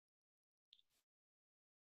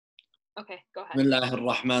Okay, go ahead. بسم الله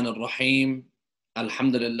الرحمن الرحيم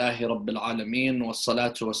الحمد لله رب العالمين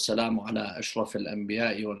والصلاة والسلام على أشرف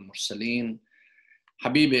الأنبياء والمرسلين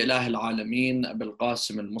حبيب إله العالمين أبي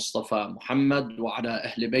القاسم المصطفى محمد وعلى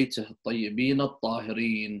أهل بيته الطيبين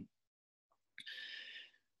الطاهرين.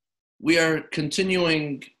 We are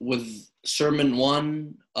continuing with sermon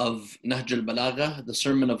 1 of Nahjul Balagha, the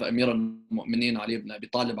sermon of Amir al-Mu'mineen Ali ibn Abi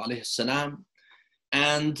Talib alayhi salam.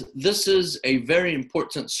 And this is a very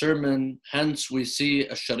important sermon, hence we see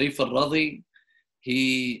Sharif al-Radhi,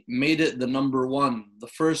 he made it the number 1, the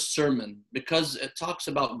first sermon, because it talks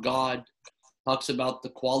about God, talks about the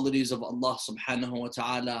qualities of Allah subhanahu wa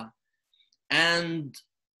ta'ala, and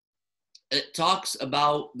it talks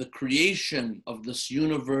about the creation of this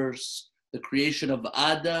universe, the creation of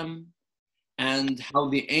Adam, and how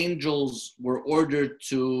the angels were ordered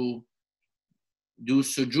to do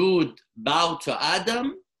sujood, bow to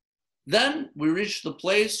Adam. Then we reach the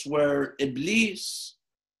place where Iblis,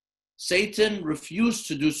 Satan, refused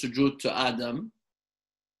to do sujood to Adam.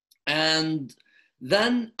 And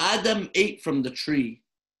then Adam ate from the tree.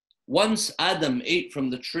 Once Adam ate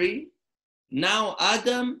from the tree, now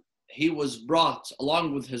Adam, he was brought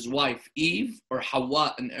along with his wife Eve, or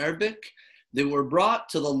Hawa in Arabic. They were brought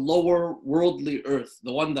to the lower worldly earth,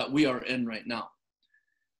 the one that we are in right now.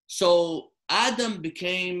 So Adam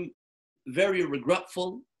became very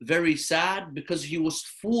regretful, very sad, because he was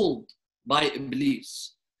fooled by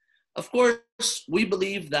Iblis. Of course, we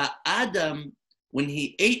believe that Adam, when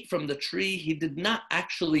he ate from the tree, he did not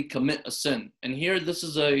actually commit a sin. And here, this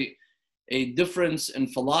is a difference in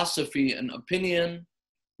philosophy and opinion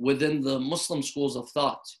within the Muslim schools of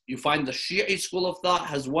thought. You find the Shi'i school of thought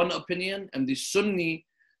has one opinion, and the Sunni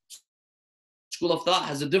school of thought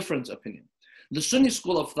has a different opinion. The Sunni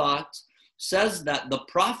school of thought says that the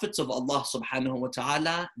prophets of Allah subhanahu wa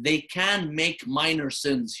ta'ala, they can make minor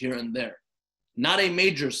sins here and there. Not a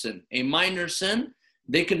major sin, a minor sin,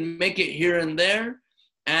 they can make it here and there.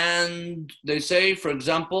 And they say, for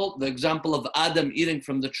example, the example of Adam eating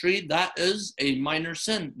from the tree, that is a minor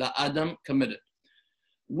sin that Adam committed.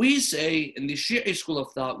 We say, in the Shi'i school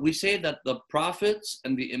of thought, we say that the prophets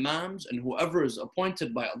and the imams and whoever is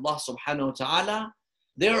appointed by Allah subhanahu wa ta'ala,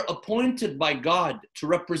 they are appointed by God to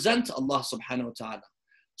represent Allah subhanahu wa ta'ala.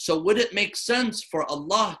 So would it make sense for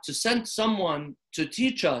Allah to send someone to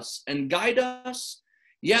teach us and guide us,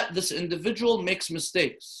 yet this individual makes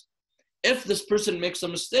mistakes? If this person makes a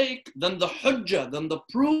mistake, then the hujjah, then the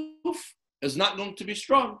proof is not going to be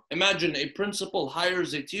strong. Imagine a principal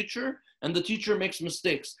hires a teacher and the teacher makes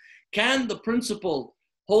mistakes. Can the principal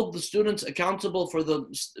hold the students accountable for the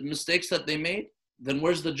mistakes that they made? Then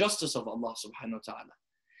where's the justice of Allah subhanahu wa ta'ala?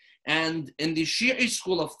 And in the Shi'i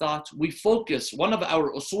school of thought, we focus, one of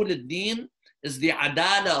our usul al-deen is the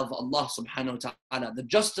adala of Allah subhanahu wa ta'ala, the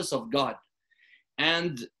justice of God.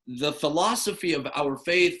 And the philosophy of our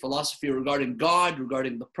faith, philosophy regarding God,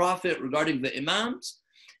 regarding the Prophet, regarding the Imams,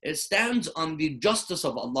 it stands on the justice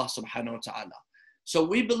of Allah subhanahu wa ta'ala. So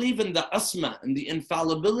we believe in the asma and the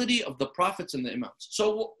infallibility of the Prophets and the Imams.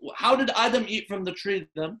 So how did Adam eat from the tree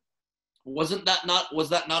then? Was that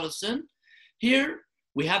not a sin? Here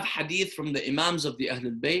we have hadith from the Imams of the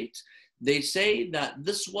Ahlul Bayt. They say that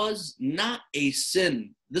this was not a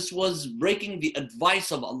sin. This was breaking the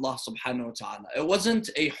advice of Allah subhanahu wa ta'ala. It wasn't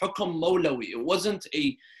a hukm mawlawi. It wasn't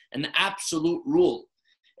an absolute rule.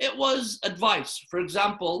 It was advice. For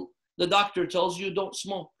example, the doctor tells you don't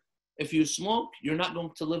smoke. If you smoke, you're not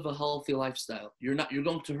going to live a healthy lifestyle. You're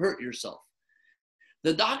going to hurt yourself.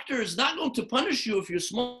 The doctor is not going to punish you if you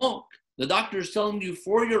smoke. The doctor is telling you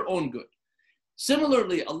for your own good.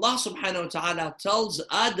 Similarly, Allah subhanahu wa ta'ala tells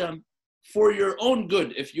Adam for your own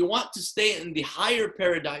good. If you want to stay in the higher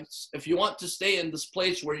paradise, if you want to stay in this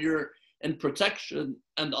place where you're in protection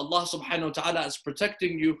and Allah subhanahu wa ta'ala is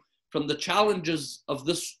protecting you from the challenges of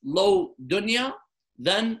this low dunya,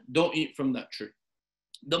 then don't eat from that tree.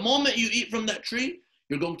 The moment you eat from that tree,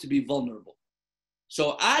 you're going to be vulnerable.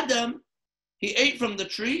 So Adam, he ate from the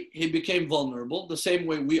tree, he became vulnerable, the same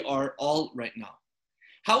way we are all right now.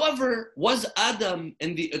 However, was Adam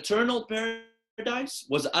in the eternal paradise?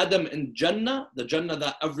 Was Adam in Jannah, the Jannah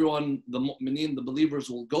that everyone, the mu'mineen, the believers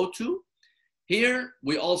will go to? Here,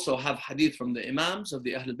 we also have hadith from the Imams of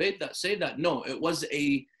the Ahlul Bayt that say that no, it was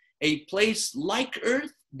a place like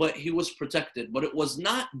earth, but he was protected. But it was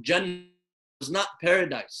not Jannah, it was not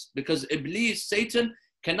paradise, because Iblis, Satan,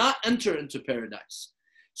 cannot enter into paradise.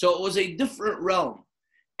 So it was a different realm.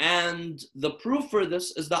 And the proof for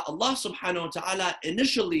this is that Allah subhanahu wa ta'ala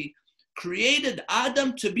initially created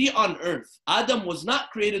Adam to be on earth. Adam was not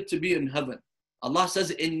created to be in heaven. Allah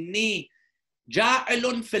says, Inni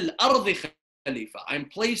ja'ilun fil ardi khalifa. I'm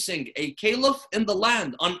placing a caliph in the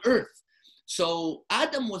land, on earth. So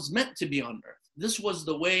Adam was meant to be on earth. This was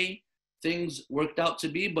the way things worked out to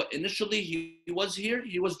be. But initially he was here.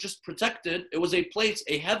 He was just protected. It was a place,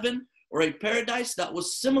 a heaven or a paradise that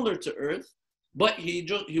was similar to earth, but he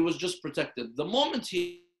was just protected. The moment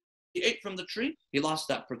he ate from the tree, he lost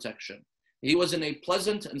that protection. He was in a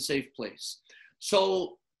pleasant and safe place.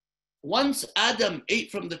 So once Adam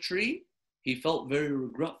ate from the tree, he felt very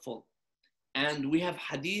regretful. And we have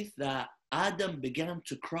hadith that Adam began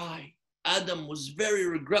to cry. Adam was very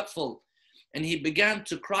regretful. And he began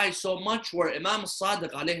to cry so much where Imam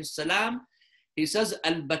Sadiq alayhi salam, he says,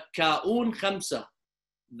 Al-Bakka'un khamsa.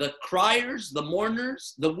 The criers, the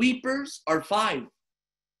mourners, the weepers are 5.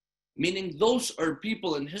 Meaning those are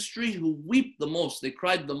people in history who weep the most, they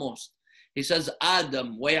cried the most. He says,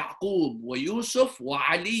 Adam wa Yaqub wa Yusuf wa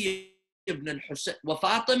Ali ibn al-Husayn wa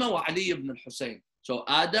Fatima wa Ali ibn al-Husayn. So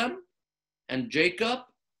Adam and Jacob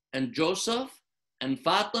and Joseph and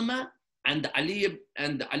Fatima and Ali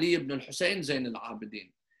ibn al-Husayn Zayn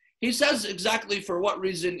al-Abidin. He says exactly for what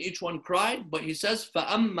reason each one cried, but he says,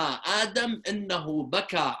 فَأَمَّا آدَمْ إِنَّهُ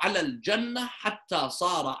بَكَى عَلَى الْجَنَّةِ حَتَّى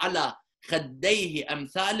صَارَ عَلَى خَدَّيْهِ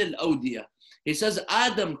أَمْثَالِ الْأَوْدِيَةِ. He says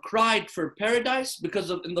Adam cried for paradise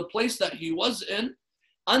because of in the place that he was in,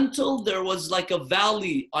 until there was like a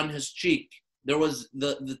valley on his cheek. There was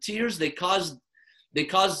the tears, they caused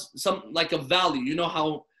some like a valley. You know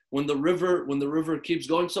how when the river keeps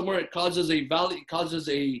going somewhere, it causes a valley, it causes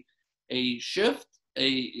a shift,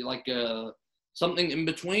 something in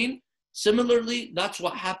between. Similarly, that's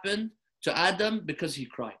what happened to Adam because he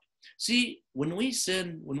cried. See, when we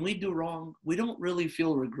sin, when we do wrong, we don't really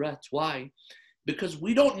feel regrets. Why? Because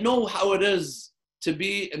we don't know how it is to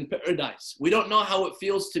be in paradise. We don't know how it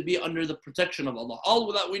feels to be under the protection of Allah.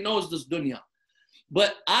 All that we know is this dunya.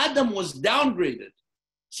 But Adam was downgraded.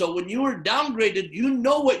 So when you were downgraded, you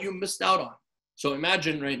know what you missed out on. So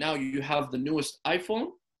imagine right now you have the newest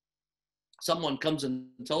iPhone. Someone comes and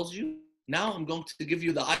tells you, now I'm going to give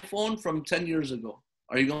you the iPhone from 10 years ago.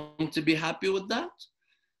 Are you going to be happy with that?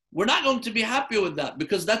 We're not going to be happy with that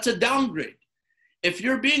because that's a downgrade. If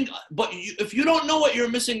you don't know what you're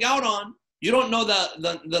missing out on, you don't know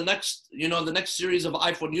the next series of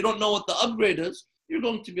iPhone, you don't know what the upgrade is, you're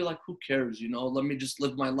going to be like, who cares? Let me just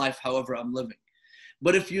live my life however I'm living.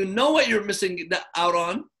 But if you know what you're missing out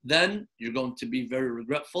on, then you're going to be very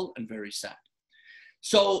regretful and very sad.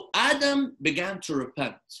 So Adam began to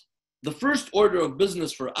repent. The first order of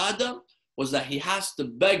business for Adam was that he has to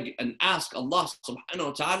beg and ask Allah subhanahu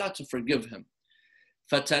wa ta'ala to forgive him.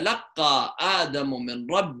 فَتَلَقَّى آدَمُ مِنْ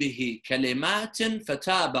رَبِّهِ كَلِمَاتٍ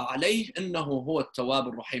فَتَابَ عَلَيْهِ إِنَّهُ هُوَ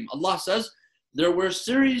التَّوَّابُ الرَّحِيمُ. Allah says there were a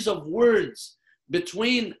series of words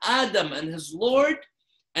between Adam and his Lord,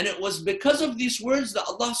 and it was because of these words that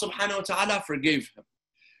Allah subhanahu wa ta'ala forgave him.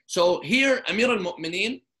 So here Amir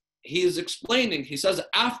al-Mu'mineen, he is explaining, he says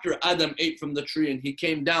after Adam ate from the tree and he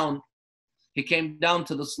came down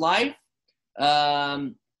to this life,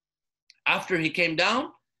 after he came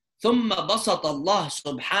down, ثم بسط الله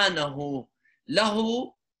سبحانه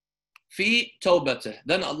له في توبته.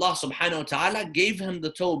 Then Allah subhanahu wa ta'ala gave him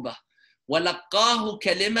the tawbah. وَلَقَّاهُ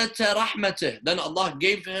كَلِمَةَ رَحْمَتِهِ. Then Allah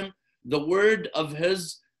gave him the word of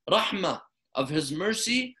his rahmah, of his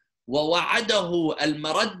mercy. وَوَعَدَهُ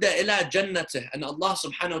الْمَرَدَّ إِلَى جَنَّتِهِ. And Allah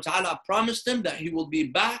subhanahu wa ta'ala promised him that he will be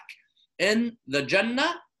back in the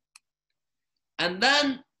Jannah. And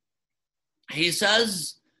then he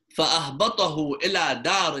says, فَأَهْبَطَهُ إِلَى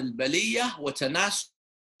دَارِ الْبَلِيَّةِ وَتَنَاسُلِ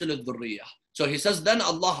الذُّرِّيَّةِ. So he says, then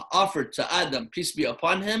Allah offered to Adam, peace be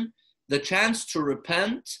upon him, the chance to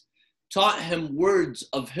repent, taught him words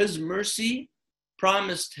of his mercy,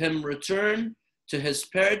 promised him return to his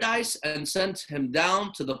paradise, and sent him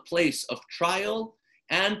down to the place of trial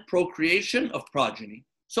and procreation of progeny.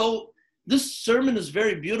 So this sermon is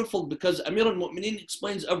very beautiful because Amir al-Mu'mineen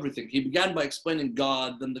explains everything. He began by explaining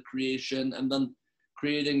God, then the creation, and then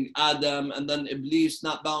creating Adam, and then Iblis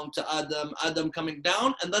not bound to Adam, Adam coming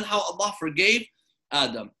down, and then how Allah forgave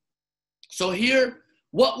Adam. So here,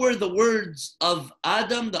 what were the words of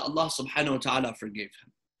Adam that Allah subhanahu wa ta'ala forgave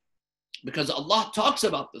him? Because Allah talks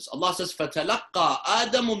about this. Allah says, فَتَلَقَّى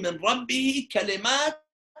آدَمُ مِنْ رَبِّهِ كَلِمَاتٍ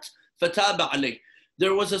فَتَابَ عَلَيْهِ.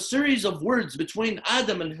 There was a series of words between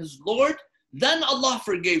Adam and his Lord, then Allah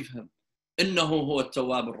forgave him. إِنَّهُ هُوَ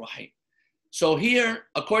التَّوَّابُ الرَّحِيمُ. So here,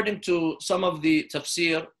 according to some of the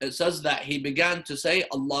tafsir, it says that he began to say,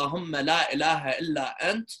 Allahumma la ilaha illa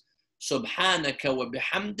ant, subhanaka wa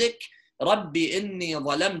bihamdik, rabbi inni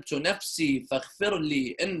zalamtu nafsi, faghfir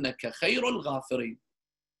li innaka khayrul ghafirin.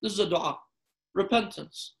 This is a dua,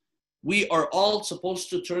 repentance. We are all supposed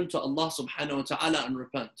to turn to Allah subhanahu wa ta'ala and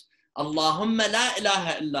repent. Allahumma la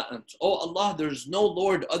ilaha illa ant. Oh Allah, there's no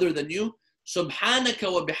Lord other than you.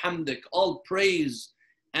 Subhanaka wa bihamdik. All praise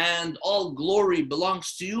and all glory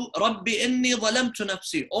belongs to you. Rabbi inni zalamtu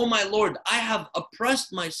nafsi. Oh my Lord, I have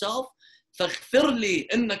oppressed myself. فاغفر لي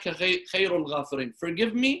إنك خير الغافرين.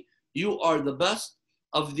 Forgive me, you are the best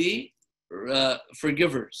of the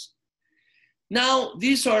forgivers. Now,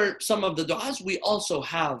 these are some of the du'as. We also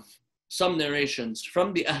have some narrations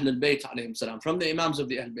from the Ahl al-Bayt alayhim salam, from the Imams of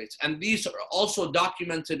the Ahl al-Bayt. And these are also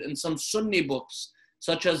documented in some Sunni books,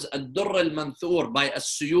 such as Ad-Durr al-Manthur by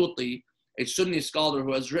As-Suyuti, a Sunni scholar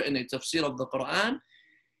who has written a tafsir of the Quran.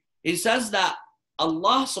 He says that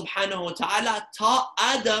Allah subhanahu wa ta'ala taught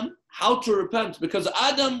Adam how to repent, because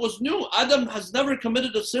Adam was new. Adam has never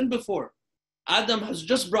committed a sin before. Adam has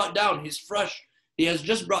just brought down, he's fresh. He has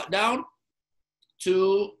just brought down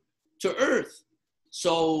to earth.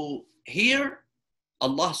 So here,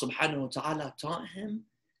 Allah subhanahu wa ta'ala taught him,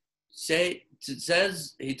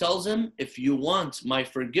 he tells him, if you want my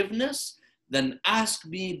forgiveness, then ask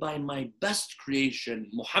me by my best creation,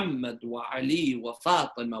 Muhammad wa Ali wa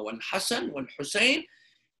Fatima wa Hassan wa Hussein.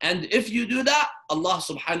 And if you do that, Allah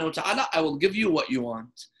subhanahu wa ta'ala, I will give you what you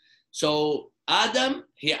want. So Adam,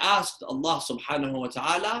 he asked Allah subhanahu wa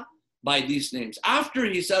ta'ala by these names. After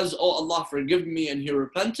he says, oh Allah, forgive me, and he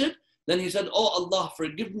repented, then he said, oh Allah,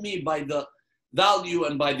 forgive me by the value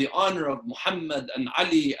and by the honor of Muhammad and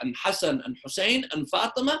Ali and Hassan and Hussein and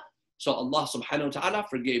Fatima. So Allah subhanahu wa ta'ala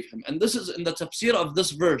forgave him. And this is in the tafsir of this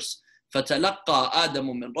verse. فَتَلَقَّى آدَمُ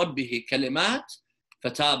مِنْ رَبِّهِ كَلِمَاتٍ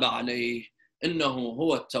فَتَابَ عَلَيْهِ إِنَّهُ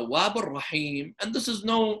هُوَ التَّوَّابُ الرَّحِيمُ. And this is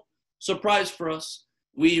no surprise for us.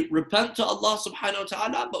 We repent to Allah subhanahu wa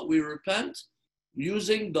ta'ala, but we repent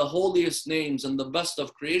using the holiest names and the best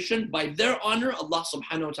of creation. By their honor, Allah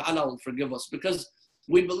subhanahu wa ta'ala will forgive us, because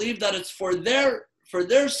we believe that it's for their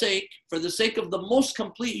sake, for the sake of the most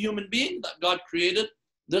complete human being, that God created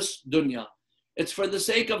this dunya. It's for the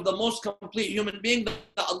sake of the most complete human being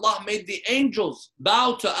that Allah made the angels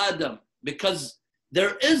bow to Adam, because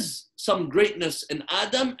there is some greatness in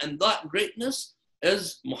Adam, and that greatness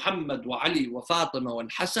is Muhammad wa Ali wa Fatima wa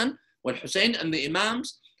Hassan wa Hussein and the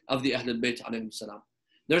Imams of the Ahl al-Bayt alayhim salam.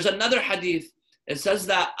 There's another hadith. It says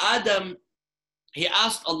that Adam, he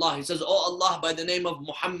asked Allah, he says, oh Allah, by the name of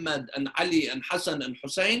Muhammad and Ali and Hassan and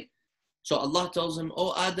Hussein. So Allah tells him,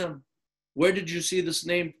 oh Adam, where did you see this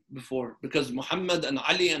name before? Because Muhammad and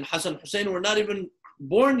Ali and Hassan and Hussein were not even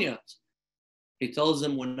born yet. He tells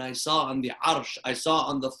him, when I saw on the arsh, I saw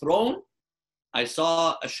on the throne, I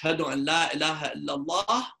saw Ashhadu an la ilaha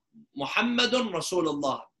illallah, Muhammadun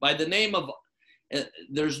Rasulullah. By the name of,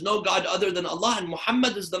 there's no God other than Allah, and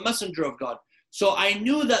Muhammad is the messenger of God. So I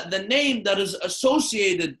knew that the name that is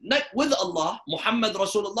associated with Allah, Muhammad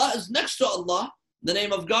Rasulullah, is next to Allah, the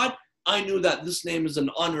name of God. I knew that this name is an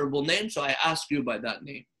honorable name, so I ask you by that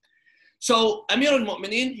name. So Amir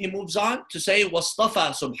al-Mu'mineen, he moves on to say,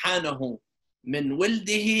 وَاصْطَفَى سُبْحَانَهُ مِنْ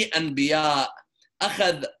وِلْدِهِ أَنْبِيَاءَ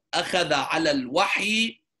أخذ على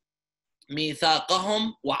الوحي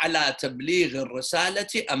ميثاقهم وعلى تبليغ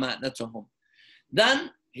الرسالة أمانتهم.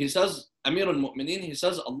 Then he says, Amir al-Mu'mineen, he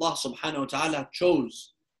says, Allah subhanahu wa ta'ala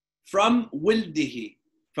chose from wildihi,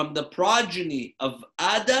 from the progeny of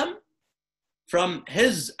Adam, from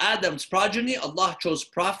Adam's progeny, Allah chose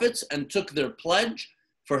prophets and took their pledge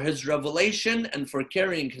for his revelation and for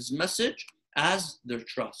carrying his message as their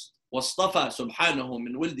trust. وَاصْطَفَى سُبْحَانَهُ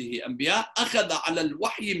مِنْ وِلْدِهِ أَنْبِيَاءَ أَخَذَ عَلَى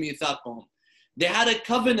الْوَحْيِ مِيثَاقَهُم. They had a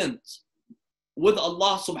covenant with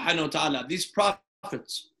Allah subhanahu wa ta'ala. These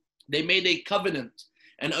prophets, they made a covenant,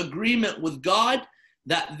 an agreement with God,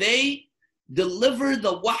 that they deliver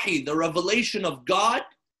the wahi, the revelation of God,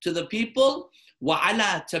 to the people,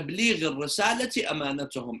 وَعَلَى تَبْلِيغِ الرِّسَالَةِ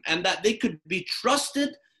أَمَانَتُهُم, and that they could be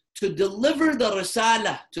trusted to deliver the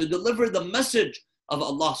risalah, to deliver the message of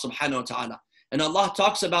Allah subhanahu wa ta'ala. And Allah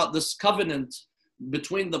talks about this covenant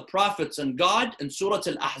between the prophets and God in Surah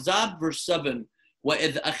Al-Ahzab, verse 7.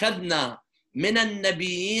 وَإِذْ أَخَذْنَا مِنَ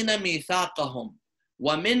النَّبِيِّينَ مِيثَاقَهُم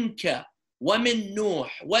وَمِنْكَ وَمِنْ نُوحٍ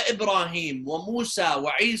وَإِبْرَاهِيمَ وَمُوسَى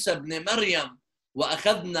وَعِيسَى بْنِ مَرْيَمَ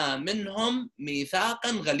وَأَخَذْنَا مِنْهُمْ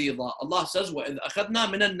مِيثَاقًا غَلِيظًا. Allah says, وَإِذْ أَخَذْنَا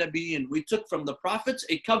مِنَ النَّبِيِّينَ. We took from the prophets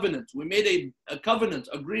a covenant. We made a covenant,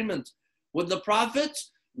 agreement with the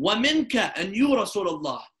prophets. وَمِنْكَ, and you,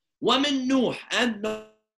 Rasulullah. وَمِنْ نُوحٍ, and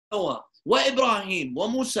Noah. وَإِبْرَاهِيمَ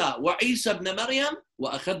وَمُوسَى وَعِيسَى بْنِ مَرْيَمَ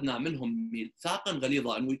وَأَخَذْنَا مِنْهُمْ مِيثَاقًا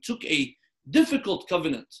غَلِيظًا. And we took a difficult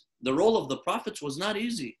covenant. The role of the prophets was not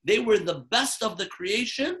easy. They were the best of the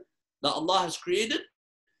creation that Allah has created,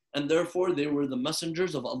 and therefore they were the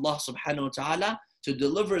messengers of Allah subhanahu wa ta'ala to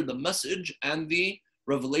deliver the message and the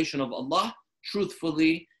revelation of Allah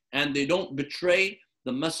truthfully, and they don't betray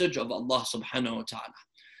the message of Allah subhanahu wa ta'ala.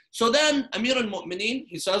 So then Amir al-Mu'mineen,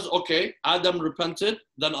 he says, okay, Adam repented,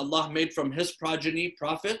 then Allah made from his progeny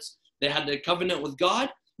prophets. They had a covenant with God.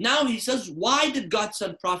 Now he says, why did God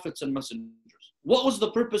send prophets and messengers? What was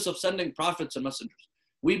the purpose of sending prophets and messengers?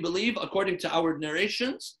 We believe, according to our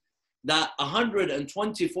narrations, that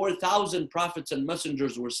 124,000 prophets and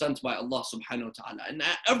messengers were sent by Allah subhanahu wa ta'ala. And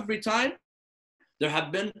at every time, there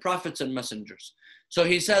have been prophets and messengers. So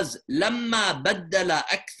he says, لَمَّا بَدَّلَ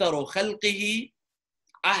أَكْثَرُ خَلْقِهِ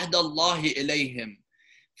عهد الله إليهم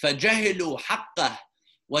فجهلوا حقه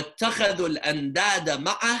واتخذوا الأنداد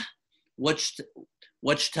معه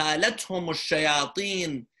واجتالتهم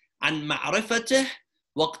الشياطين عن معرفته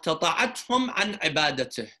واقتطعتهم عن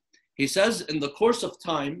عبادته. He says, in the course of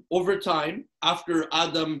time, over time, after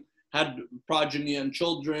Adam had progeny and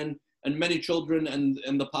children and many children, and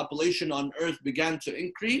the population on earth began to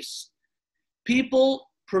increase,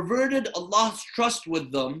 people perverted Allah's trust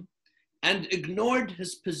with them and ignored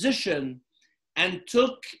his position and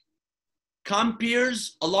took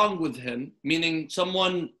compeers along with him, meaning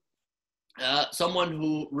someone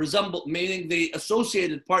who resembled, meaning they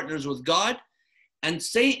associated partners with God, and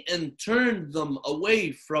Satan turned them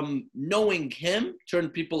away from knowing him,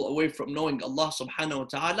 turned people away from knowing Allah subhanahu wa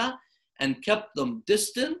ta'ala, and kept them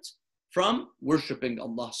distant from worshipping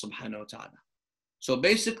Allah subhanahu wa ta'ala. So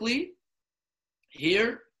basically,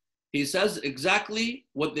 here, he says exactly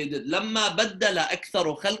what they did. لَمَّا بَدَّلَ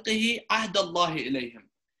أَكْثَرُ خَلْقِهِ عَهْدَ اللَّهِ إِلَيْهِمْ.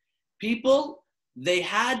 People, they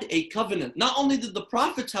had a covenant. Not only did the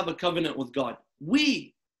prophets have a covenant with God,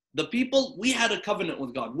 we, the people, we had a covenant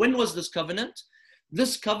with God. When was this covenant?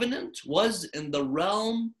 This covenant was in the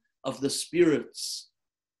realm of the spirits,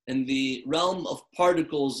 in the realm of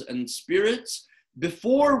particles and spirits.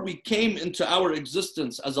 Before we came into our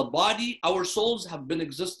existence as a body, our souls have been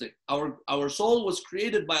existing. Our soul was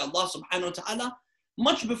created by Allah subhanahu wa ta'ala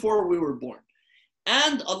much before we were born.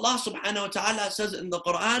 And Allah subhanahu wa ta'ala says in the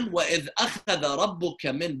Quran, وَإِذْ أَخَذَ رَبُّكَ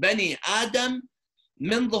مِنْ بَنِي آدَمَ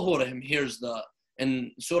مِنْ ظُهُورِهِمْ. Here's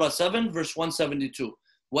in Surah 7, verse 172.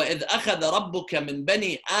 وَإِذْ أَخَذَ رَبُّكَ مِنْ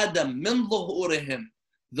بَنِي آدَمَ مِنْ ظُهُورِهِمْ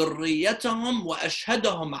ذُرِّيَّتَهُمْ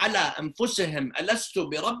وَأَشْهَدَهُمْ عَلَىٰ أَنفُسِهِمْ أَلَسْتُ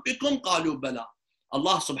بِرَبِّكُمْ قَالُوا بَلَىٰ.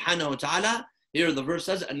 Allah subhanahu wa ta'ala, here the verse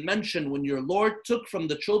says, and mention when your Lord took from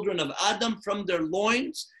the children of Adam from their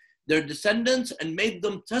loins, their descendants, and made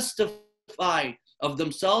them testify of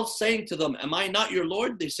themselves, saying to them, am I not your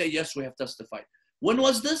Lord? They say, yes, we have testified. When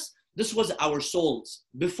was this? This was our souls.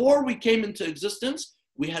 Before we came into existence,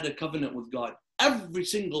 we had a covenant with God. Every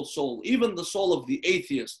single soul, even the soul of the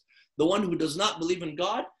atheist, the one who does not believe in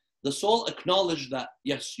God, the soul acknowledged that,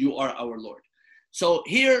 yes, you are our Lord. So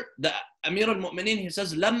here, the Amir al-Mu'mineen, he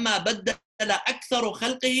says, لَمَّا بَدَّلَ أَكْثَرُ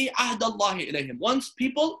خَلْقِهِ عَهْدَ اللَّهِ إِلَيْهِمْ. Once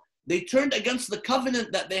people, they turned against the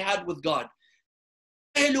covenant that they had with God,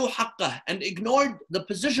 and ignored the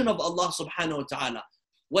position of Allah subhanahu wa ta'ala.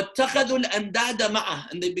 وَاتَّخَذُوا الْأَنْدَادَ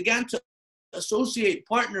مَعَهُ. And they began to associate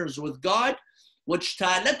partners with God,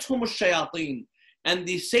 وَاجْتَالَتْهُمُ الشَّيَاطِينَ. And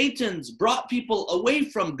the Satans brought people away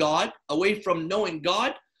from God, away from knowing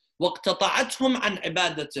God, وَاقْتَطَعَتْهُمْ عَنْ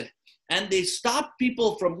عِبَادَتِهِ. And they stopped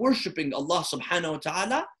people from worshipping Allah subhanahu wa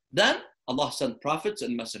ta'ala. Then Allah sent prophets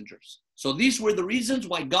and messengers. So these were the reasons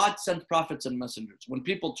why God sent prophets and messengers. When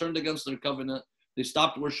people turned against their covenant, they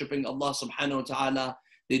stopped worshipping Allah subhanahu wa ta'ala.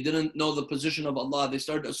 They didn't know the position of Allah. They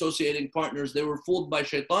started associating partners. They were fooled by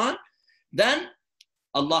shaitan. Then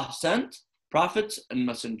Allah sent prophets and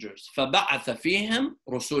messengers. فَبَعَثَ فِيهِمْ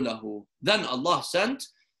رُسُلَهُ. Then Allah sent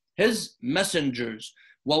his messengers.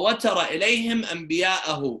 وَوَتَرَ إِلَيْهِمْ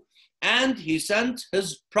أَنْبِيَاءَهُ. And he sent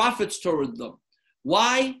his prophets toward them.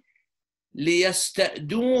 Why?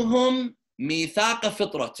 لِيَسْتَأْدُوهُمْ مِيثَاقَ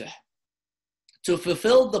فِطْرَتِهِ. To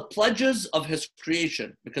fulfill the pledges of his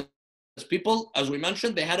creation. Because people, as we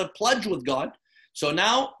mentioned, they had a pledge with God. So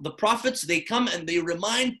now the prophets, they come and they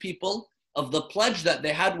remind people of the pledge that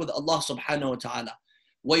they had with Allah subhanahu wa ta'ala.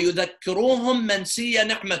 وَيُذَكِّرُوهُمْ مَنْسِيَ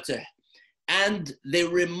نِعْمَتِهِ. And they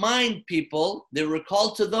remind people, they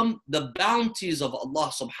recall to them the bounties of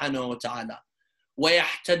Allah subhanahu wa ta'ala.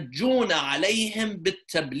 وَيَحْتَجُّونَ عَلَيْهِمْ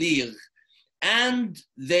بِالتَّبْلِيغِ. And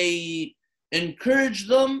they encourage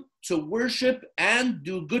them to worship and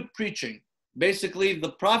do good preaching. Basically,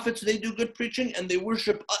 the prophets, they do good preaching, and they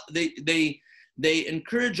worship, they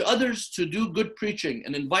encourage others to do good preaching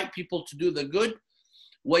and invite people to do the good.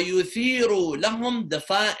 وَيُثِيرُ لَهُمْ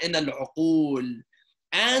دَفَائِنَ الْعُقُولِ.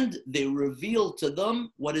 And they reveal to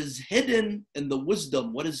them what is hidden in the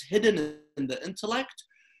wisdom, what is hidden in the intellect.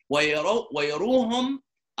 وَيَرُوهُمْ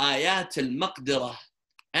آيَاتِ الْمَقْدِرَةِ.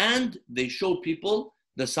 And they show people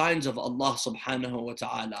the signs of Allah subhanahu wa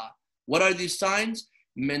ta'ala. What are these signs?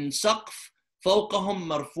 مِنْ سَقْفٍ فوقهم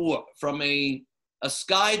مرفوع, from a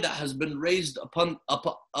sky that has been raised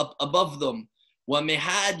up above them.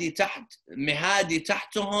 ومهاد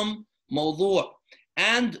تحتهم موضوع,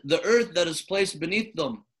 and the earth that is placed beneath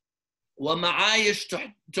them. ومعايش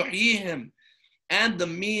تحييهم, and the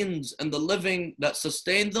means and the living that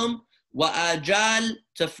sustain them. وآجال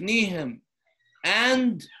تفنيهم,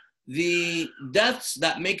 and the deaths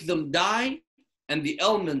that make them die, and the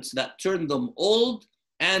elements that turn them old,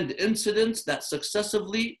 and incidents that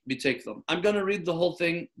successively betake them. I'm going to read the whole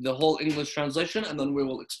thing, the whole English translation, and then we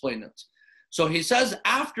will explain it. So he says,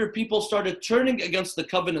 after people started turning against the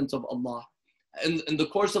covenant of Allah, in the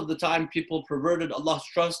course of the time, people perverted Allah's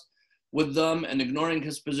trust with them and ignoring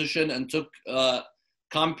his position and took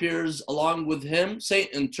compeers along with him.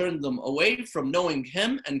 Satan turned them away from knowing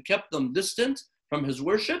him and kept them distant from his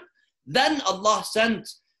worship. Then Allah sent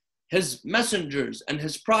his messengers and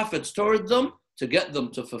his prophets toward them to get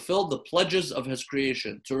them to fulfill the pledges of his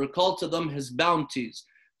creation, to recall to them his bounties,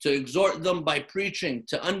 to exhort them by preaching,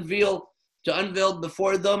 to unveil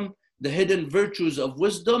before them the hidden virtues of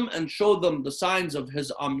wisdom and show them the signs of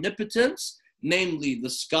his omnipotence, namely the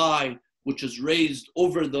sky which is raised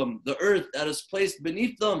over them, the earth that is placed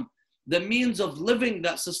beneath them, the means of living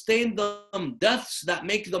that sustain them, deaths that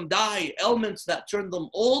make them die, elements that turn them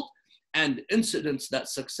old, and incidents that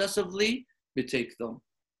successively betake them.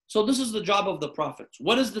 So this is the job of the prophets.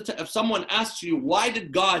 What is if someone asks you, why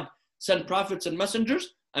did God send prophets and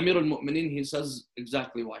messengers? Amir al-Mu'mineen, he says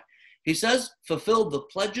exactly why. He says, fulfill the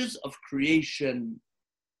pledges of creation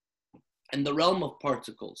in the realm of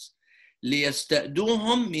particles.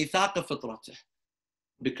 لِيَسْتَأْدُوهُمْ مِيثَاقَ فِطْرَتِهِ,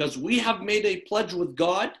 because we have made a pledge with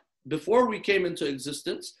God before we came into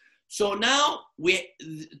existence. So now,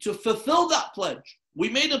 to fulfill that pledge, we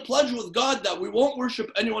made a pledge with God that we won't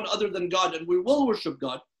worship anyone other than God, and we will worship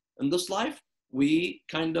God. In this life, we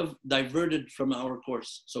kind of diverted from our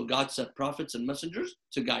course. So God sent prophets and messengers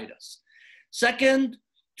to guide us. Second,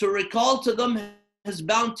 to recall to them his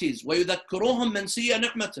bounties. وَيُذَكِّرُوهُمْ مَنْ سِيَ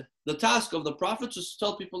نِعْمَتِهِ. The task of the prophets is to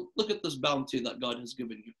tell people, look at this bounty that God has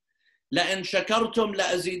given you. لَإِنْ شَكَرْتُمْ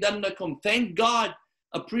لَأَزِيدَنَّكُمْ. Thank God,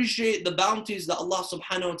 appreciate the bounties that Allah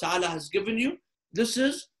subhanahu wa ta'ala has given you. This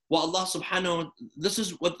is what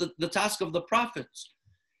the task of the prophets.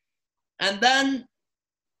 And then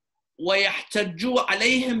وَيَحْتَجُّوا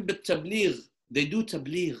عَلَيْهِمْ بِالتَّبْلِيغِ. They do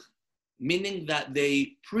tabligh, meaning that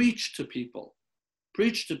they preach to people,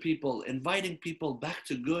 inviting people back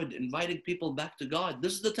to good, inviting people back to God.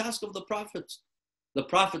 This is the task of the prophets. The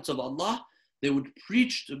prophets of Allah, they would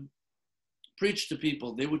preach to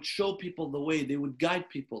people. They would show people the way. They would guide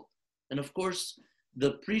people. And of course,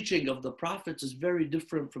 the preaching of the prophets is very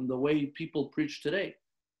different from the way people preach today.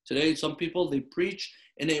 Today, some people, they preach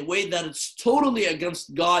in a way that it's totally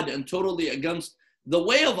against God and totally against the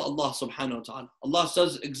way of Allah subhanahu wa ta'ala. Allah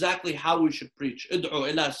says exactly how we should preach. ادعو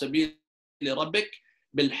إلى سبيل ربك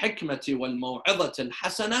بالحكمة والموعظة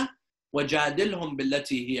الحسنة وجادلهم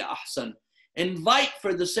بالتي هي أحسن. Invite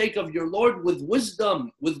for the sake of your Lord with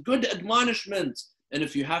wisdom, with good admonishment. And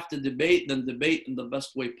if you have to debate, then debate in the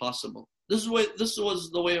best way possible. This was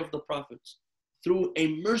the way of the prophets. Through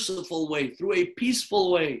a merciful way, through a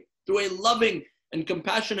peaceful way, through a loving and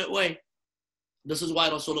compassionate way. This is why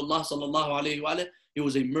Rasulullah sallallahu alayhi wa he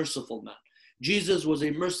was a merciful man. Jesus was a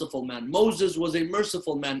merciful man. Moses was a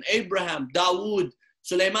merciful man. Abraham, Dawood,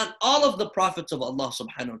 Sulaiman, all of the prophets of Allah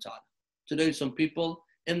subhanahu wa ta'ala. Today, some people,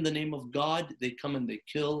 in the name of God, they come and they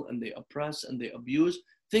kill and they oppress and they abuse,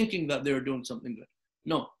 thinking that they are doing something good.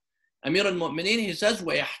 No. Amir al-Mu'mineen, he says,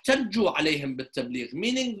 وَيَحْتَجُّوا عَلَيْهِمْ بِالتَّبْلِيغِ,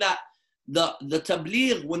 meaning that the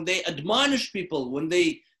tabligh, when they admonish people, when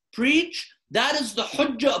they preach, that is the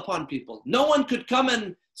hujjah upon people. No one could come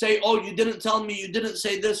and say, oh, you didn't tell me, you didn't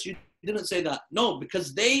say this, you didn't say that. No,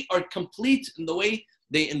 because they are complete in the way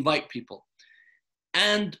they invite people.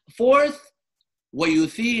 And fourth,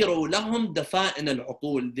 وَيُثِيرُ لَهُمْ دَفَائِنَ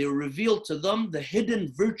الْعُقُولِ. They reveal to them the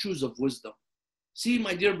hidden virtues of wisdom. See,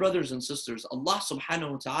 my dear brothers and sisters, Allah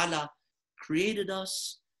subhanahu wa ta'ala created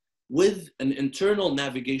us with an internal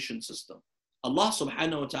navigation system. Allah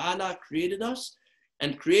subhanahu wa ta'ala created us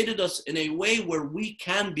in a way where we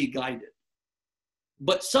can be guided.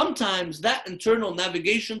 But sometimes that internal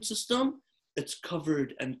navigation system, it's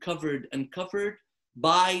covered and covered and covered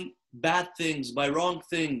by bad things, by wrong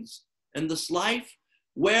things in this life,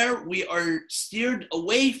 where we are steered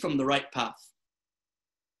away from the right path.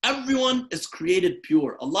 Everyone is created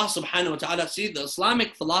pure. Allah subhanahu wa ta'ala, see, the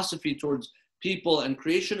Islamic philosophy towards people and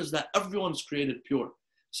creation is that everyone's created pure.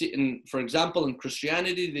 See, for example, in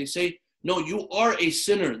Christianity, they say, no, you are a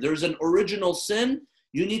sinner. There's an original sin.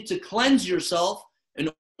 You need to cleanse yourself in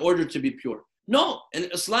order to be pure. No, in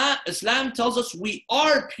Islam tells us we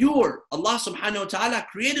are pure. Allah subhanahu wa ta'ala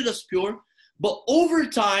created us pure, but over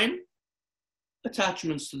time,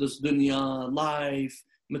 attachments to this dunya, life,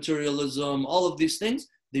 materialism, all of these things,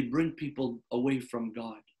 they bring people away from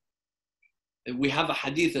God. We have a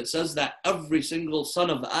hadith that says that every single son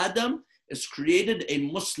of Adam is created a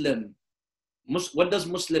Muslim. What does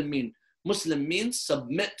Muslim mean? Muslim means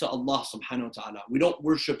submit to Allah subhanahu wa ta'ala. We don't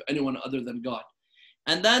worship anyone other than God.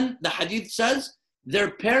 And then the hadith says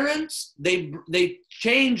their parents, they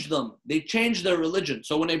change them. They change their religion.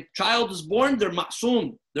 So when a child is born, they're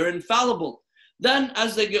ma'soom. They're infallible. Then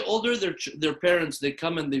as they get older, their parents, they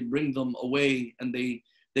come and they bring them away, and they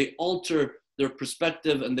alter their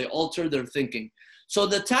perspective and they alter their thinking. So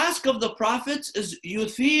the task of the prophets is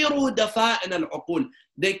yuthiru dafa'in al-uqul.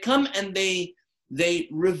 They come and they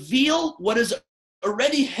reveal what is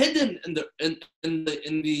already hidden in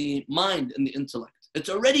the mind, in the intellect. It's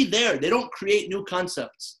already there. They don't create new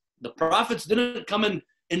concepts. The prophets didn't come and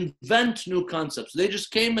invent new concepts. They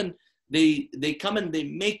just came and they come and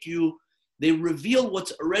they reveal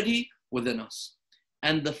what's already within us.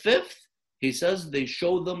 And the fifth, he says, they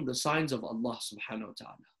show them the signs of Allah subhanahu wa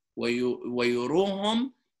ta'ala.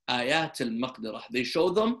 وَيُرُوهُمْ آيَاتِ الْمَقْدِرَةِ. They show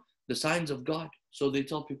them the signs of God. So they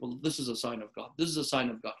tell people, this is a sign of God. This is a sign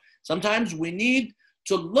of God. Sometimes we need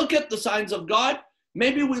to look at the signs of God.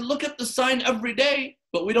 Maybe we look at the sign every day,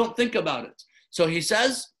 but we don't think about it. So he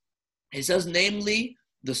says, namely,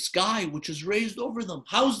 the sky which is raised over them.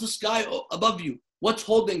 How's the sky above you? What's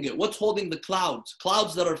holding it? What's holding the clouds?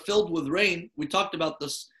 Clouds that are filled with rain. We talked about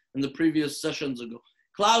this in the previous sessions ago.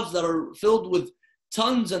 Clouds that are filled with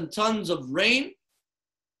tons and tons of rain,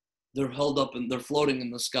 they're held up and they're floating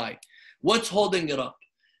in the sky. What's holding it up?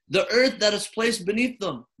 The earth that is placed beneath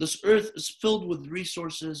them. This earth is filled with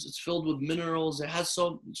resources. It's filled with minerals. It has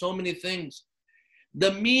so many things.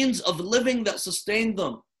 The means of living that sustain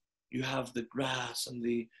them. You have the grass and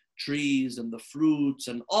the trees and the fruits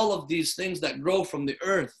and all of these things that grow from the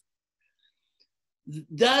earth.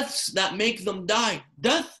 Deaths that make them die.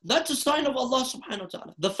 Death, that's a sign of Allah subhanahu wa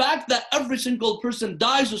ta'ala. The fact that every single person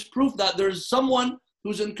dies is proof that there is someone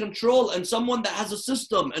who's in control and someone that has a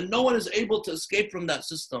system, and no one is able to escape from that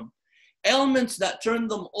system. Ailments that turn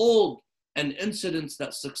them old and incidents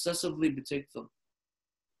that successively betake them.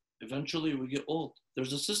 Eventually we get old.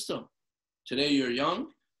 There's a system. Today you're young.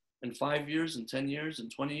 In 5 years, in 10 years, in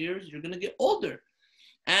 20 years, you're going to get older.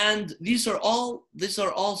 And these are all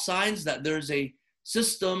signs that there's a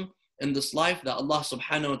system in this life that Allah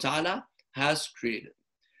subhanahu wa ta'ala has created.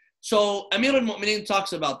 So Amir al-Mu'mineen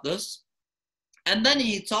talks about this. And then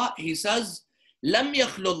he says, لم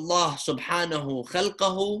يخل الله سبحانه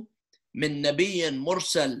خلقه من نبي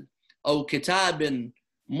مرسل أو كتاب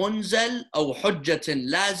منزل أو حجة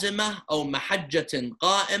لازمة أو محجة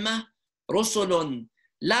قائمة رسل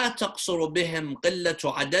لا تقصر بهم قلة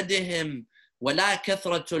عددهم ولا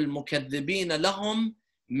كثرة المكذبين لهم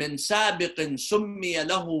من سابق سمي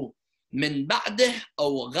له من بعده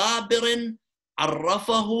أو غابر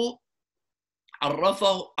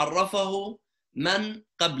عرفه من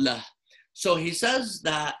قبله. So he says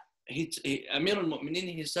that Amir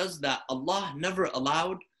al-Mu'mineen, he says that Allah never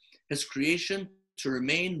allowed his creation to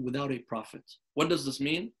remain without a prophet. What does this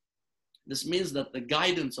mean? This means that the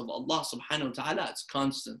guidance of Allah subhanahu wa ta'ala is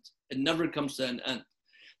constant. It never comes to an end.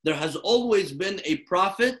 There has always been a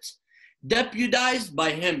prophet deputized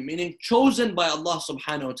by him, meaning chosen by Allah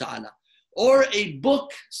subhanahu wa ta'ala, or a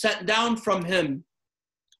book sent down from him,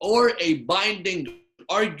 or a binding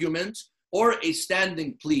argument, or a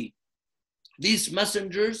standing plea. These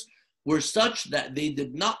messengers were such that they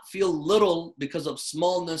did not feel little because of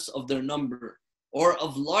smallness of their number, or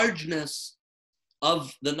of largeness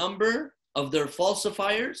of the number of their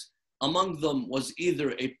falsifiers. Among them was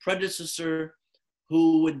either a predecessor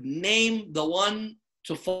who would name the one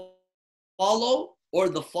to follow, or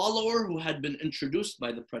the follower who had been introduced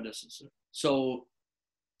by the predecessor. So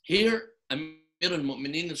here Amir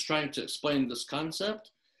al-Mu'mineen is trying to explain this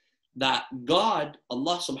concept that God,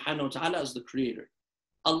 Allah subhanahu wa ta'ala, is the creator.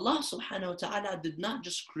 Allah subhanahu wa ta'ala did not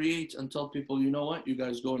just create and tell people, you know what, you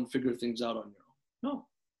guys go and figure things out on your own. No.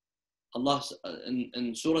 Allah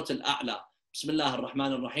in Surah Al-A'la, Bismillah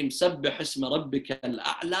ar-Rahman ar-Rahim, سَبِّحِ اسْمَ رَبِّكَ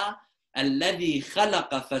الْأَعْلَى الَّذِي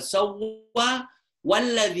خَلَقَ فَسَوَّى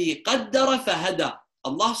وَالَّذِي قَدَّرَ فَهَدَى.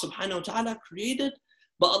 Allah subhanahu wa ta'ala created,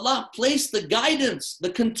 but Allah placed the guidance, the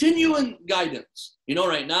continuing guidance. You know,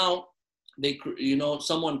 right now,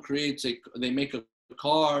 someone creates they make a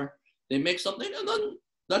car, they make something, and then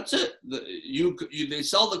that's it. They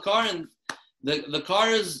sell the car, and the car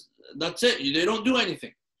is, that's it. They don't do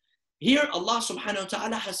anything. here Allah subhanahu wa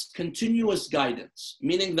ta'ala has continuous guidance,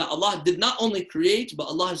 meaning that Allah did not only create, but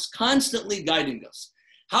Allah is constantly guiding us.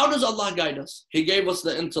 How does Allah guide us? He gave us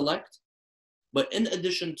the intellect, but in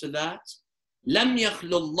addition to that, لم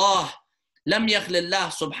يخل الله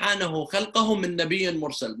سبحانه خلقه من نبي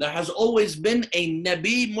مرسل. There has always been a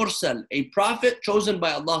Nabi Mursal, a prophet chosen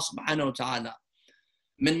by Allah subhanahu wa ta'ala.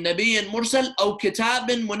 من نبي مرسل أو كتاب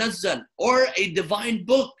منزل, or a divine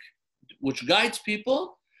book which guides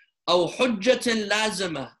people, أو حجة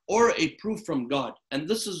لازمة, or a proof from God. And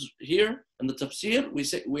this is here in the tafsir,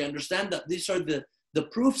 we understand that these are the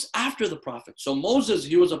proofs after the prophet. So Moses,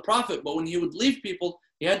 he was a prophet, but when he would leave people,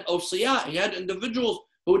 he had awsiya, he had individuals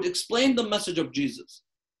who would explain the message of Jesus,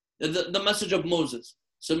 the message of Moses.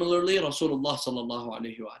 Similarly, Rasulullah sallallahu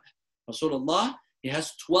alayhi wa Rasulullah, he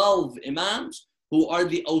has 12 imams who are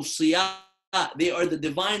the awsiya. They are the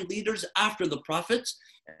divine leaders after the prophets.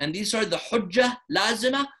 And these are the hujjah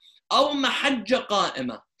lazima aw mahajja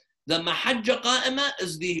qa'ima. The mahajja qa'ima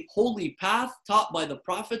is the holy path taught by the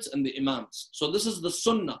prophets and the imams. So this is the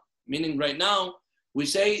sunnah, meaning right now we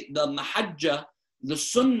say the mahajja, the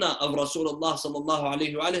sunnah of Rasulullah sallallahu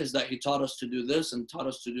alayhi wa is that he taught us to do this and taught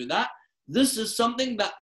us to do that. This is something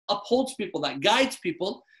that upholds people, that guides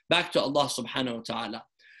people back to Allah subhanahu wa ta'ala.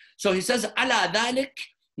 So he says, ala dhalik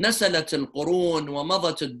نسلت القرون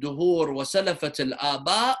ومضت الدهور وسلفت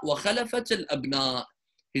الآباء وخلفت الأبناء.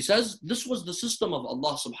 He says, this was the system of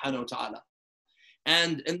Allah subhanahu wa ta'ala.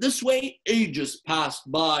 And in this way, ages passed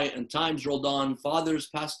by and times rolled on. Fathers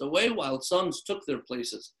passed away while sons took their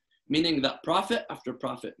places. Meaning that prophet after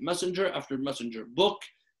prophet, messenger after messenger, book,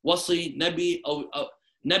 wasi, nabi or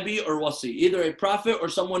wasi. Either a prophet or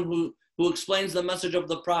someone who explains the message of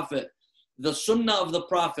the prophet, the sunnah of the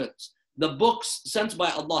prophets, the books sent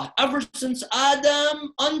by Allah, ever since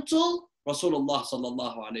Adam until Rasulullah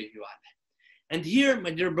sallallahu alayhi wa. And here,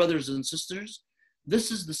 my dear brothers and sisters,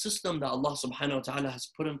 this is the system that Allah subhanahu wa ta'ala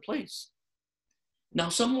has put in place. Now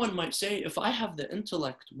someone might say, if I have the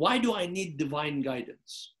intellect, why do I need divine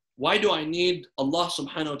guidance? Why do I need Allah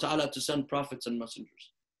subhanahu wa ta'ala to send prophets and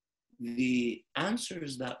messengers? The answer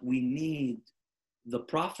is that we need the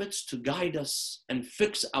prophets to guide us and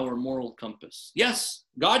fix our moral compass. Yes,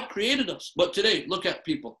 God created us, but today, look at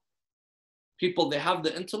people. People, they have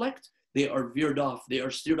the intellect, they are veered off, they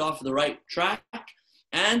are steered off the right track,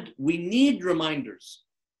 and we need reminders.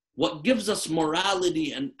 What gives us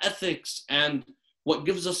morality and ethics and what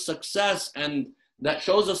gives us success and that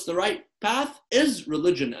shows us the right path is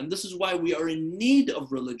religion. And this is why we are in need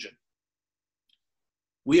of religion.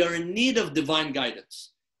 We are in need of divine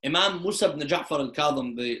guidance. Imam Musa ibn Ja'far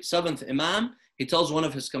al-Kadhim, the 7th Imam, he tells one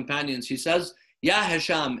of his companions, he says, Ya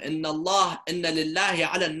Hisham, inna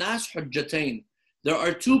lillahi ala nas hujjatain. There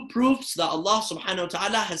are 2 proofs that Allah subhanahu wa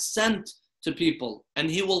ta'ala has sent to people, and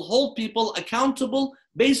he will hold people accountable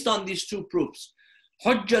based on these 2 proofs.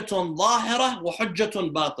 Hujjatun zahira wa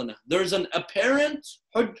hujjatun batina. There's an apparent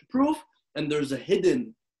proof and there's a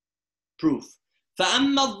hidden proof.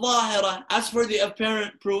 فَأَمَّا الظَّاهِرَةِ, as for the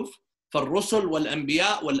apparent proof, فَالرُّسُلْ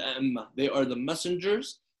وَالْأَنْبِيَاء وَالْأَئِمَّةِ. They are the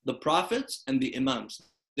messengers, the prophets, and the imams.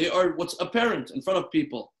 They are what's apparent in front of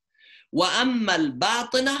people. وَأَمَّا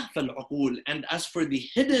الْبَاطِنَةِ فَالْعُقُولِ. And as for the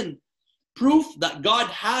hidden proof that God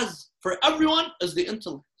has for everyone is the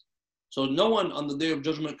intellect. So no one on the Day of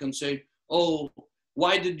Judgment can say, oh,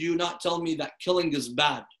 why did you not tell me that killing is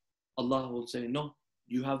bad? Allah will say, no,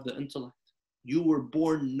 you have the intellect. You were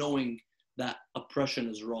born knowing that oppression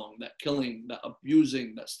is wrong, that killing, that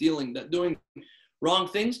abusing, that stealing, that doing wrong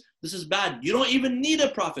things, this is bad. You don't even need a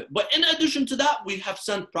prophet. But in addition to that, we have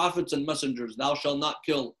sent prophets and messengers. Thou shalt not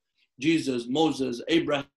kill. Jesus, Moses,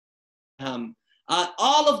 Abraham.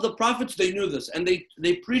 All of the prophets, they knew this. And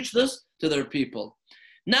they preached this to their people.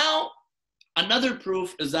 Now, another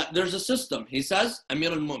proof is that there's a system. He says,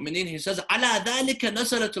 Amir al-Mu'mineen, he says, عَلَى ذَلِكَ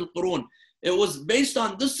نَسَلَةُ الْقُرُونِ. It was based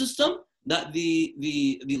on this system that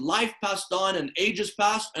the life passed on and ages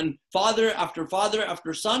passed, and father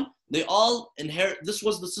after son, they all inherit. This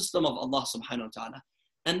was the system of Allah subhanahu wa ta'ala.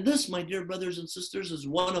 And this, my dear brothers and sisters, is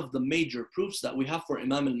one of the major proofs that we have for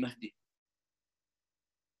Imam al-Mahdi.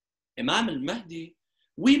 Imam al-Mahdi,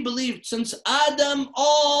 we believed since Adam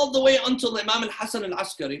all the way until Imam al-Hasan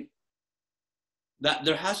al-Askari, that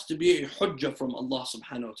there has to be a hujjah from Allah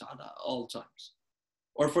subhanahu wa ta'ala at all times.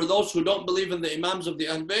 Or for those who don't believe in the Imams of the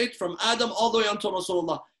Ahl Bayt, from Adam all the way until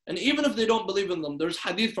Rasulullah. And even if they don't believe in them, there's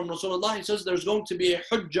hadith from Rasulullah, he says there's going to be a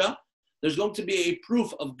hujjah, there's going to be a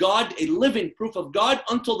proof of God, a living proof of God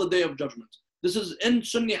until the Day of Judgment. This is in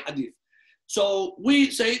Sunni hadith. So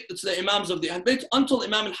we say it's the Imams of the Ahl Bayt until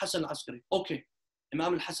Imam al-Hasan al-Askari. Okay,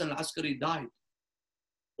 Imam al-Hasan al-Askari died.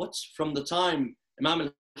 What's from the time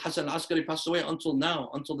Imam Hassan al-Askari passed away until now,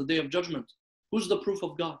 until the day of judgment. Who's the proof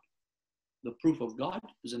of God? The proof of God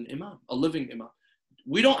is an imam, a living imam.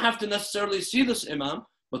 We don't have to necessarily see this imam,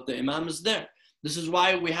 but the imam is there. This is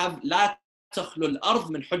why we have لا تخلو الأرض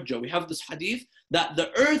من حجة. We have this hadith that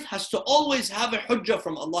the earth has to always have a hujjah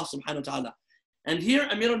from Allah subhanahu wa ta'ala. And here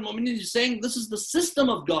Amir al-Mu'mineen is saying this is the system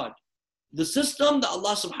of God. The system that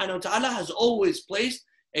Allah subhanahu wa ta'ala has always placed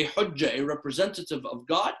a hujjah, a representative of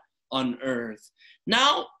God on earth.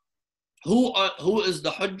 Now, who is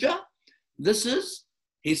the hujjah? This is,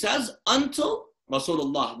 he says, until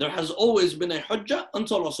Rasulullah. There has always been a hujjah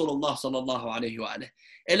until Rasulullah sallallahu alayhi wa alihi.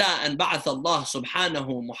 إلى أن بعث الله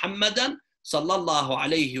سبحانه محمدا صلى الله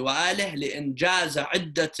عليه وآله لإنجاز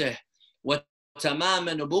عدته وتمام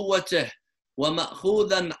نبوته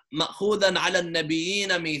ومأخوذا على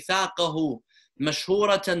النبيين ميثاقه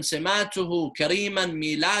مشهورة سماته كريما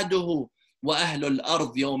ميلاده وأهل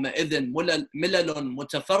الأرض يومئذ ملل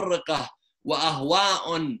متفرقة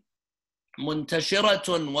وأهواء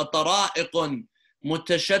منتشرة وطرائق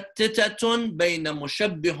متشتتة بين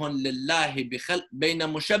مشبه لله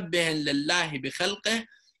بخلقه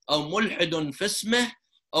أو ملحد في اسمه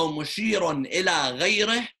أو مشير إلى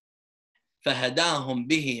غيره فهداهم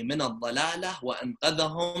به من الضلالة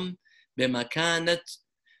وأنقذهم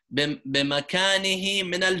بمكانه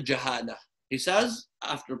من الجهالة. He says,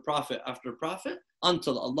 after prophet,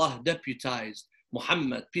 until Allah deputized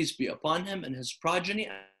Muhammad, peace be upon him, and his progeny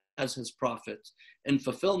as his prophet, in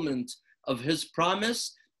fulfillment of his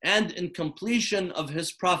promise and in completion of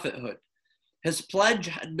his prophethood. His pledge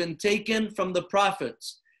had been taken from the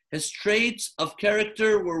prophets. His traits of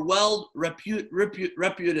character were well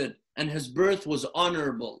reputed, and his birth was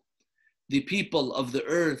honorable. The people of the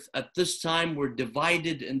earth at this time were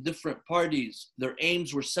divided in different parties. Their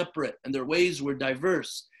aims were separate and their ways were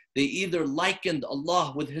diverse. They either likened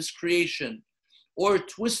Allah with his creation, or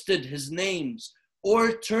twisted his names,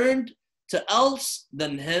 or turned to else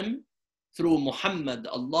than him. Through Muhammad,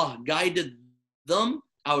 Allah guided them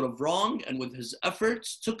out of wrong, and with his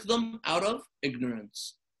efforts took them out of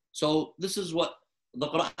ignorance. So this is what the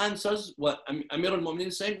Quran says, what Amir al-Mu'mineen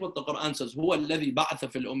is saying, what the Quran says. هو الذي بعث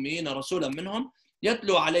في الأميين رسولا منهم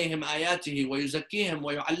يتلو عليهم آياته ويزكيهم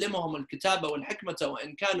ويعلمهم الكتاب والحكمة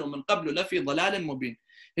وإن كانوا من قبل لفي ضلال مبين.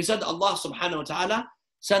 He said Allah subhanahu wa ta'ala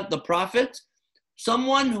sent the prophet,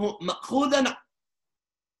 someone who مأخوذا,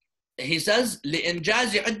 he says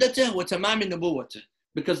لإنجاز عدته وتمام نبوته,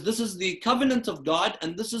 because this is the covenant of God,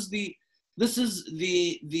 and this is the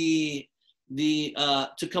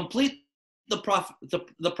to complete the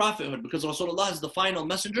prophethood, because Rasulullah is the final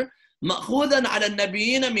messenger. مأخوذا على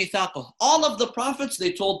النبيين ميثاقه. All of the prophets,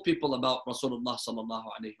 they told people about Rasulullah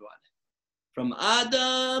sallallahu alayhi wa alihi. From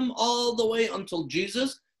Adam all the way until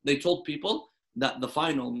Jesus, they told people that the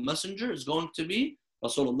final messenger is going to be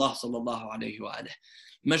Rasulullah sallallahu alayhi wa alihi.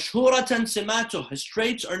 مشهورة سماته. His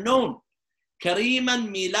traits are known. كريما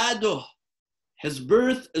ميلاده. His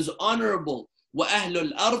birth is honorable.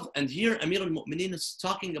 وأهل الأرض. And here Amir al-Mu'mineen is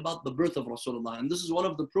talking about the birth of Rasulullah. And this is one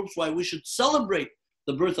of the proofs why we should celebrate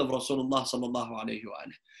the birth of Rasulullah sallallahu alayhi wa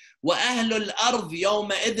alihi. وأهل الأرض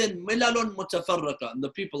يومئذ ملل متفرقة. And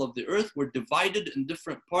the people of the earth were divided in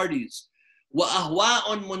different parties.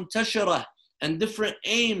 وأهواء منتشرة. And different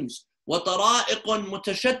aims. وطرائق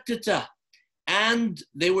متشتتة. And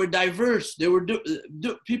they were diverse. They were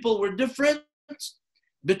people were different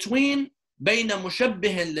between بين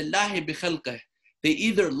مشبه لله بخلقه. They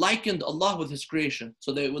either likened Allah with his creation,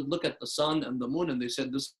 so they would look at the sun and the moon and they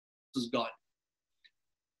said this is God.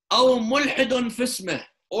 أو ملحد في اسمه.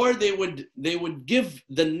 Or they would give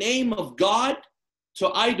the name of God to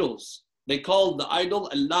idols. They called the idol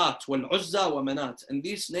Allat wal Uzza wa Manat, and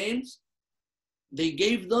these names they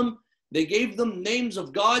gave them names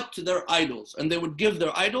of God to their idols, and they would give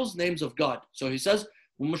their idols names of God. So he says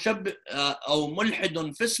مشبه أو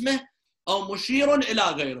ملحد في اسمه أو مشير إلى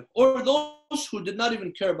غيره. Or those who did not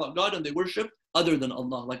even care about God and they worshipped other than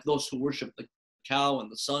Allah, like those who worship the cow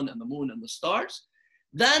and the sun and the moon and the stars.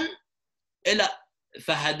 Then إلى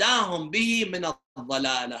فهداهم به من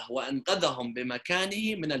الضلالة وأنقذهم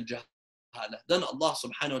بمكانه من الجهالة. Then Allah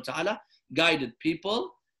subhanahu wa ta'ala guided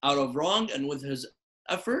people out of wrong, and with his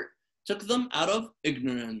effort took them out of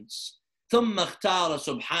ignorance. ثم اختار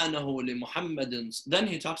سبحانه لمحمد. Then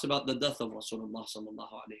he talks about the death of Rasulullah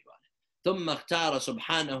sallallahu alayhi wa alihi. ثم اختار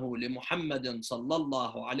سبحانه لمحمد صلى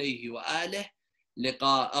الله عليه وآله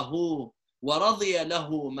لقاءه ورضي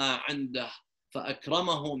له ما عنده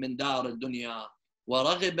فأكرمه من دار الدنيا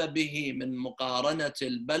ورغب به من مقارنة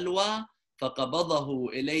البلوى فقبضه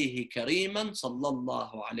إليه كريما صلى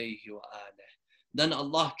الله عليه وآله. Then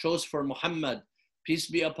Allah chose for Muhammad, peace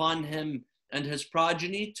be upon him, and his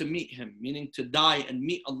progeny to meet him, meaning to die and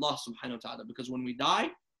meet Allah subhanahu wa ta'ala. Because when we die,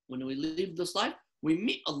 when we leave this life, we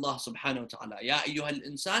meet Allah subhanahu wa ta'ala. Ya ayyuhal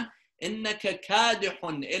insan, innaka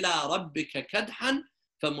kadihun ila rabbika kadhan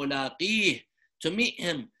famulaqih. To meet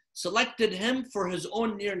him, selected him for his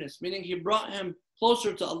own nearness, meaning he brought him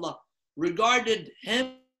closer to Allah, regarded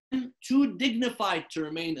him too dignified to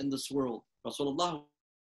remain in this world. Rasulullah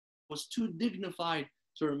was too dignified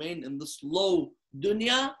to remain in this low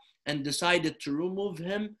dunya and decided to remove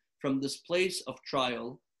him from this place of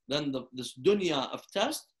trial. Then this dunya of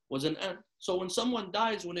test was an end. So when someone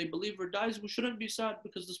dies, when a believer dies, we shouldn't be sad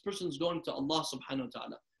because this person is going to Allah subhanahu wa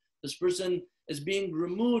ta'ala. This person is being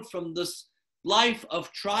removed from this life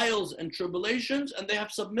of trials and tribulations, and they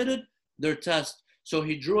have submitted their test. So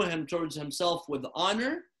he drew him towards himself with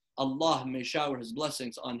honor. Allah may shower his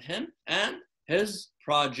blessings on him and his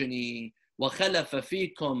progeny. وَخَلَفَ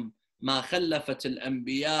فِيكُمْ مَا خَلَّفَتِ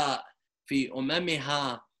الْأَنْبِيَاءِ فِي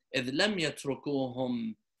أُمَمِهَا إِذْ لَمْ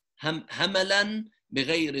يَتْرُكُوهُمْ هَمَلًا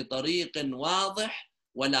بِغَيْرِ طَرِيقٍ وَاضِحٍ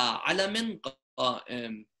وَلَا عَلَمٍ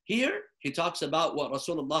قَائِمٍ. Here he talks about what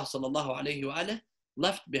Rasulullah sallallahu alayhi wa alayhi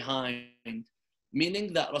left behind,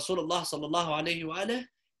 meaning that Rasulullah sallallahu alayhi wa alayhi,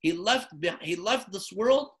 he left this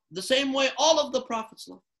world the same way all of the prophets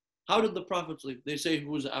left. How did the prophets leave? They say,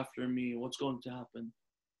 who's after me? What's going to happen?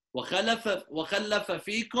 وَخَلَّفَ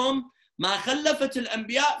فِيكُمْ مَا خَلَّفَتِ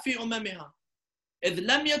الْأَنْبِيَاءِ فِي أُمَمِهَا إِذْ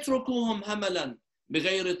لَمْ يَتْرُكُوهُمْ هَمَلًا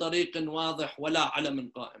بِغَيْرِ طَرِيقٍ وَاضِحٍ وَلَا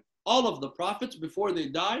عَلَمٍ قَائِمٍ. All of the prophets, before they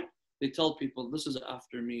die, they tell people, this is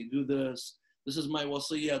after me, do this. This is my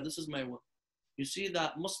wasiyah, this is my will. You see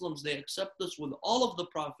that Muslims, they accept this with all of the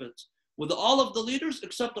prophets, with all of the leaders,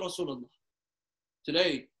 except Rasulullah.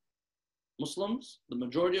 Today, Muslims, the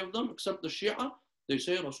majority of them, except the Shia, they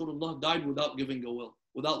say Rasulullah died without giving a will,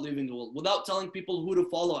 without leaving a will, without telling people who to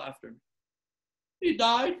follow after him. He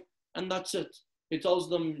died, and that's it. He tells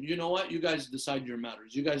them, you know what, you guys decide your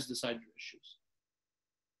matters. You guys decide your issues.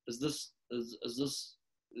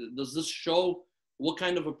 Does this show what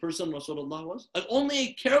kind of a person Rasulullah was? Like, only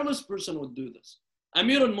a careless person would do this.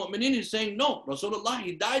 Amir al-Mu'mineen is saying, no, Rasulullah,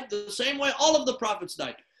 he died the same way all of the prophets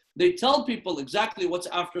died. They tell people exactly what's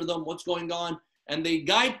after them, what's going on, and they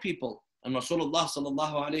guide people. And Rasulullah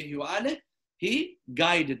sallallahu alayhi wa alayhi, he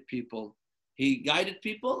guided people. He guided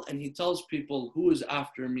people and he tells people, who is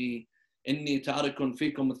after me? إِنِّي تَارِكٌ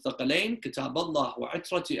فِيكُمُ الثَّقَلَيْنِ كِتَابَ اللَّهِ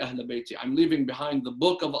وَعِتْرَةِ أَهْلَ بَيْتِ. I'm leaving behind the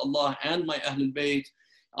book of Allah and my Ahl al-Bayt.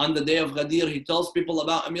 On the day of Ghadir, he tells people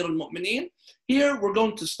about Amir al-Mu'mineen. Here, we're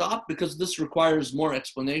going to stop because this requires more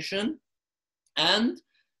explanation. And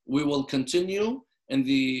we will continue in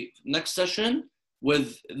the next session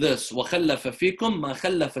with this. وَخَلَّفَ فِيكُمْ مَا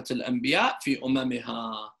خَلَّفَتِ الْأَنْبِيَاءِ فِي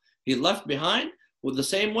أُمَمِهَا. He left behind with the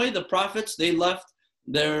same way the prophets, they left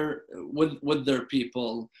with their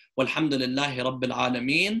people. Walhamdulillahi Rabbil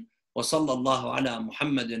Alameen. Wa sallallahu ala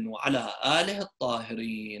Muhammadin wa ala alihi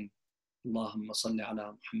at-tahirin. Allahumma salli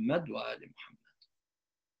ala Muhammad wa ali Muhammad.